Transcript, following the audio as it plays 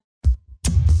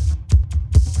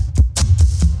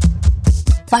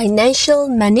Financial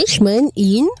management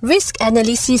in risk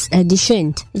analysis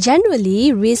edition.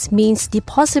 Generally, risk means the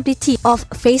possibility of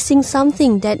facing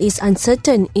something that is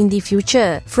uncertain in the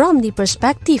future. From the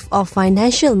perspective of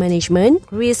financial management,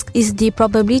 risk is the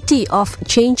probability of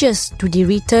changes to the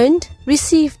return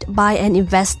received by an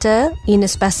investor in a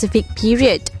specific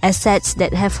period. Assets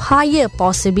that have higher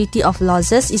possibility of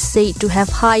losses is said to have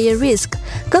higher risk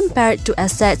compared to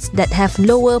assets that have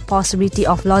lower possibility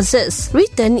of losses.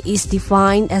 Return is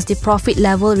defined as the profit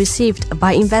level received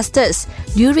by investors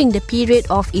during the period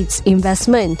of its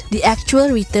investment. The actual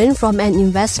return from an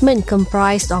investment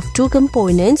comprised of two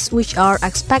components, which are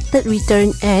expected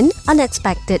return and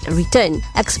unexpected return.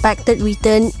 Expected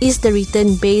return is the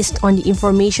return based on the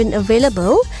information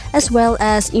available as well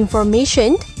as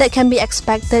information that can be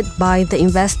expected by the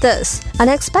investors.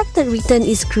 Unexpected return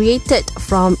is created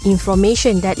from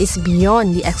information that is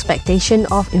beyond the expectation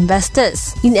of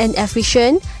investors. In an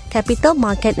efficient capital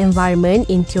market environment,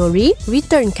 in theory,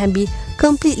 return can be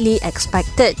completely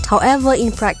expected. However,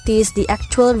 in practice, the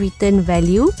actual return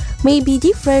value may be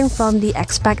different from the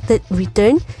expected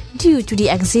return due to the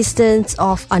existence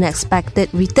of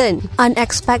unexpected return.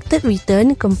 Unexpected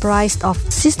return comprised of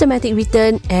systematic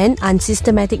return and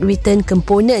unsystematic return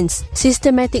components.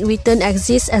 Systematic return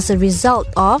exists as a result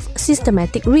of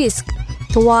systematic risk,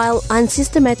 while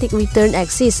unsystematic return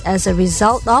exists as a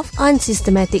result of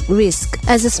unsystematic risk.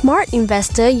 As a smart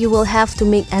investor, you will have to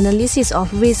make analysis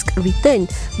of risk return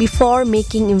before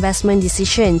making investment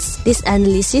decisions. This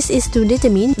analysis is to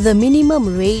determine the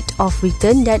minimum rate of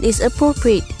return that is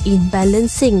appropriate in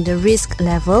balancing the risk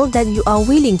level that you are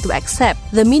willing to accept.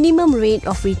 The minimum rate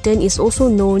of return is also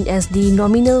known as the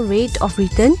nominal rate of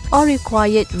return or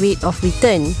required rate of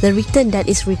return. The return that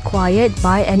is required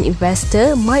by an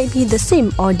investor might be the same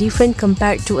or different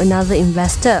compared to another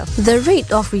investor. The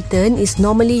rate of return is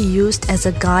normally used as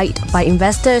a guide by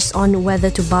investors on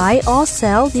whether to buy or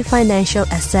sell the financial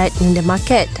asset in the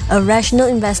market. A rational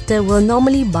investor will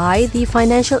normally buy the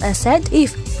financial asset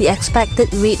if the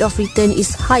expected rate of return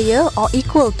is higher or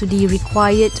equal to the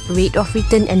required rate of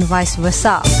return and vice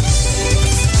versa.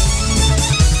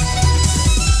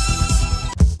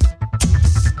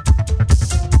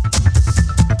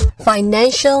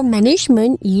 Financial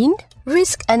management in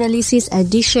risk analysis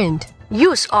edition.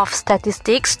 Use of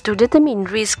statistics to determine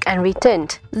risk and return.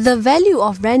 The value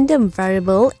of random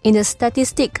variable in a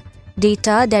statistic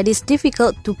data that is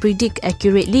difficult to predict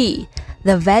accurately.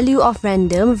 The value of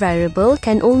random variable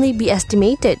can only be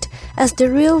estimated as the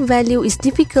real value is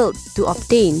difficult to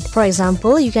obtain. For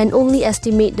example, you can only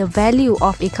estimate the value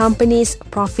of a company's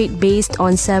profit based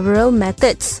on several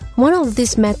methods. One of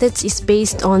these methods is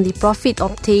based on the profit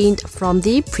obtained from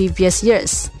the previous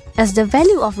years. As the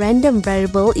value of random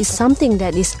variable is something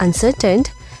that is uncertain,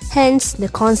 hence the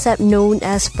concept known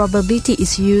as probability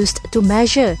is used to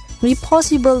measure the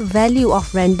possible value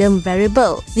of random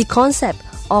variable. The concept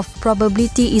of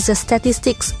probability is a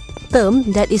statistics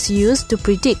term that is used to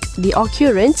predict the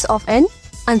occurrence of an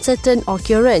uncertain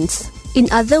occurrence.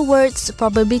 In other words,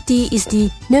 probability is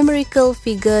the numerical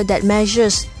figure that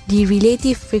measures the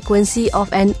relative frequency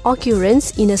of an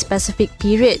occurrence in a specific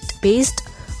period. Based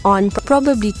on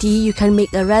probability, you can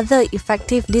make a rather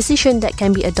effective decision that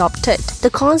can be adopted.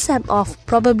 The concept of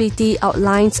probability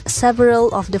outlines several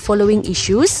of the following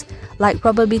issues, like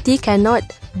probability cannot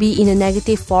be in a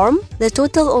negative form. The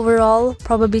total overall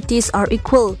probabilities are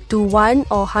equal to 1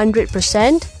 or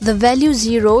 100%. The value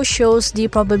 0 shows the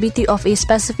probability of a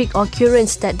specific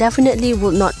occurrence that definitely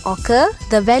would not occur.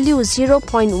 The value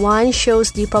 0.1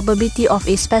 shows the probability of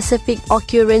a specific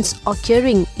occurrence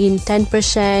occurring in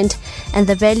 10%, and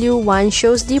the value 1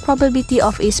 shows the probability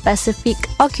of a specific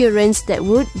occurrence that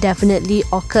would definitely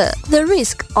occur. The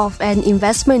risk of an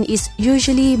investment is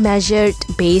usually measured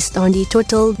based on the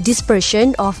total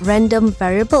dispersion of random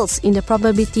variables in the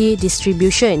probability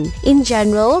distribution. In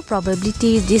general,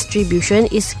 probability distribution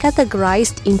is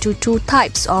categorized into two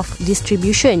types of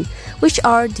distribution, which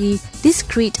are the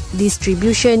discrete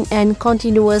distribution and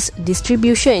continuous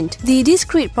distribution. The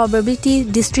discrete probability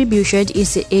distribution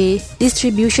is a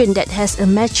distribution that has a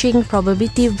matching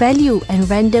probability value and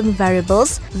random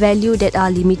variables value that are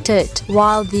limited,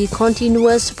 while the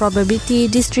continuous probability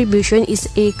distribution is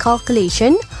a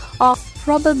calculation of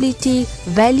probability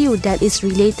value that is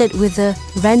related with the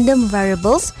random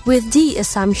variables with the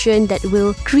assumption that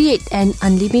will create an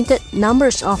unlimited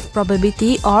numbers of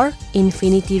probability or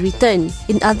infinity return.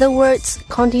 In other words,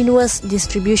 continuous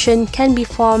distribution can be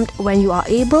formed when you are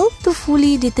able to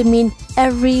fully determine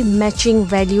every matching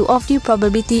value of the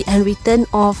probability and return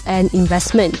of an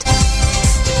investment.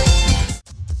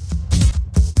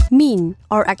 Mean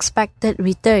or expected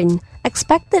return.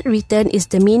 Expected return is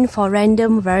the mean for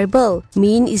random variable.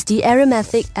 Mean is the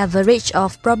arithmetic average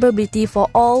of probability for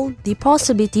all the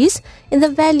possibilities in the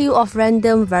value of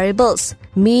random variables.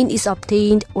 Mean is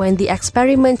obtained when the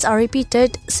experiments are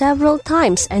repeated several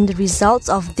times and the results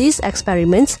of these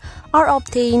experiments are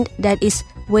obtained, that is,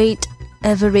 weight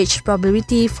average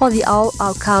probability for the all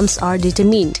outcomes are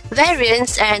determined.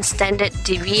 Variance and standard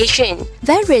deviation.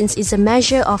 Variance is a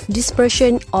measure of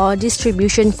dispersion or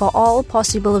distribution for all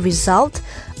possible results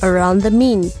around the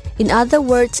mean. In other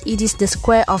words, it is the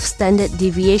square of standard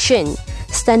deviation.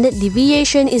 Standard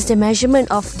deviation is the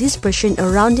measurement of dispersion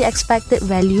around the expected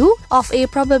value of a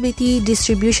probability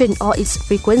distribution or its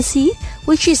frequency,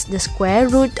 which is the square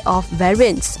root of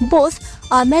variance. Both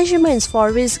are measurements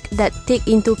for risk that take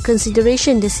into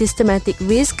consideration the systematic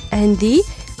risk and the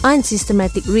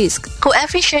unsystematic risk.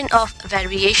 Coefficient of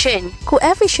variation.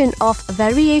 Coefficient of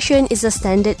variation is a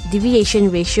standard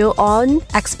deviation ratio on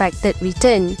expected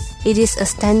return. It is a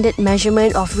standard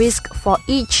measurement of risk for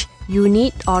each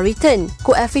unit or return.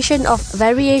 Coefficient of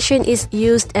variation is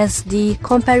used as the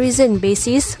comparison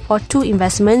basis for two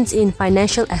investments in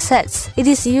financial assets. It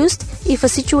is used if a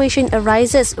situation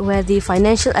arises where the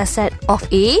financial asset of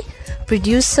A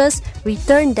produces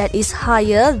return that is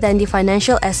higher than the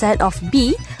financial asset of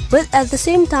B, but at the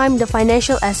same time the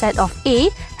financial asset of A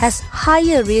has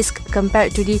higher risk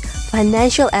compared to the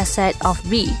financial asset of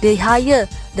B. The higher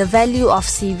the value of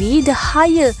CV, the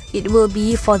higher it will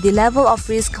be for the level of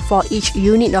risk for each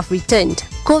unit of return.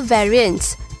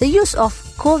 Covariance. The use of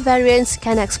covariance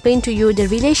can explain to you the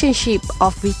relationship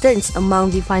of returns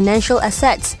among the financial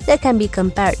assets that can be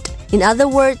compared. In other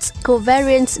words,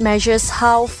 covariance measures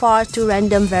how far two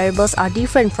random variables are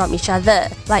different from each other.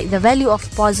 Like the value of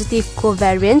positive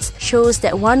covariance shows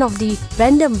that one of the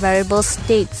random variables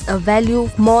states a value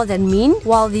more than mean,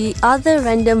 while the other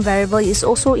random variable is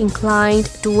also inclined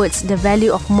towards the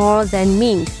value of more than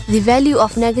mean. The value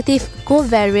of negative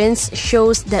covariance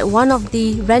shows that one of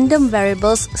the random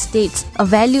variables states a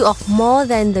value of more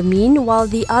than the mean, while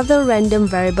the other random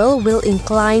variable will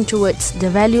incline towards the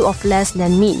value of less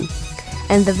than mean.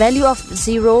 And the value of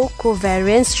zero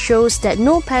covariance shows that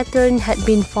no pattern had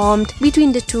been formed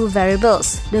between the two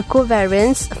variables. The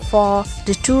covariance for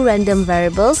the two random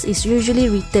variables is usually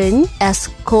written as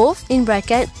cov in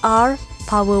bracket r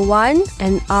power 1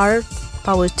 and r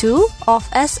power 2 of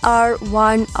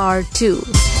SR1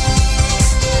 R2.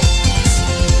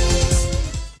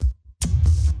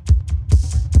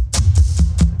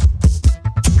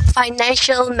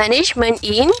 Financial management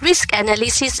in risk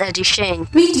analysis edition.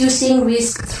 Reducing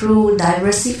risk through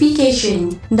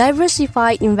diversification.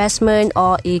 Diversified investment,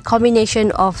 or a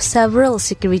combination of several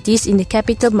securities in the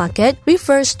capital market,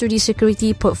 refers to the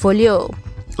security portfolio.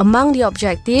 Among the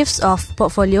objectives of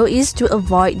portfolio is to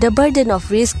avoid the burden of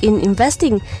risk in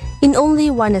investing in only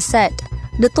one asset.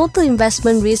 The total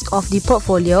investment risk of the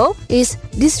portfolio is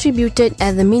distributed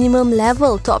at the minimum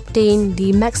level to obtain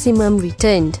the maximum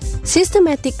return.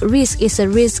 Systematic risk is a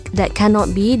risk that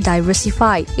cannot be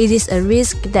diversified. It is a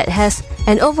risk that has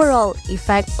an overall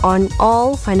effect on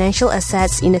all financial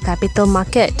assets in the capital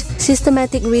market.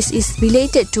 Systematic risk is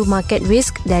related to market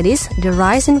risk, that is, the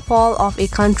rise and fall of a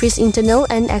country's internal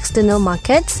and external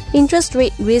markets, interest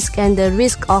rate risk, and the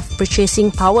risk of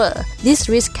purchasing power. This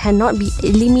risk cannot be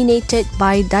eliminated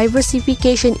by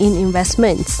diversification in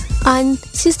investments.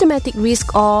 Unsystematic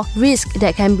risk, or risk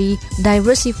that can be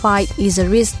diversified, is a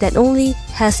risk that only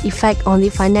has effect on the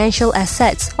financial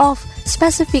assets of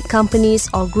specific companies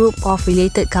or group of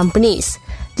related companies.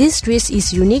 This risk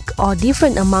is unique or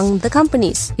different among the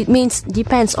companies. It means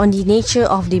depends on the nature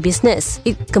of the business.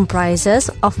 It comprises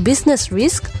of business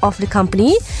risk of the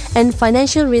company and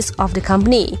financial risk of the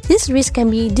company. This risk can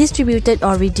be distributed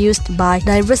or reduced by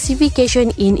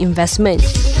diversification in investment.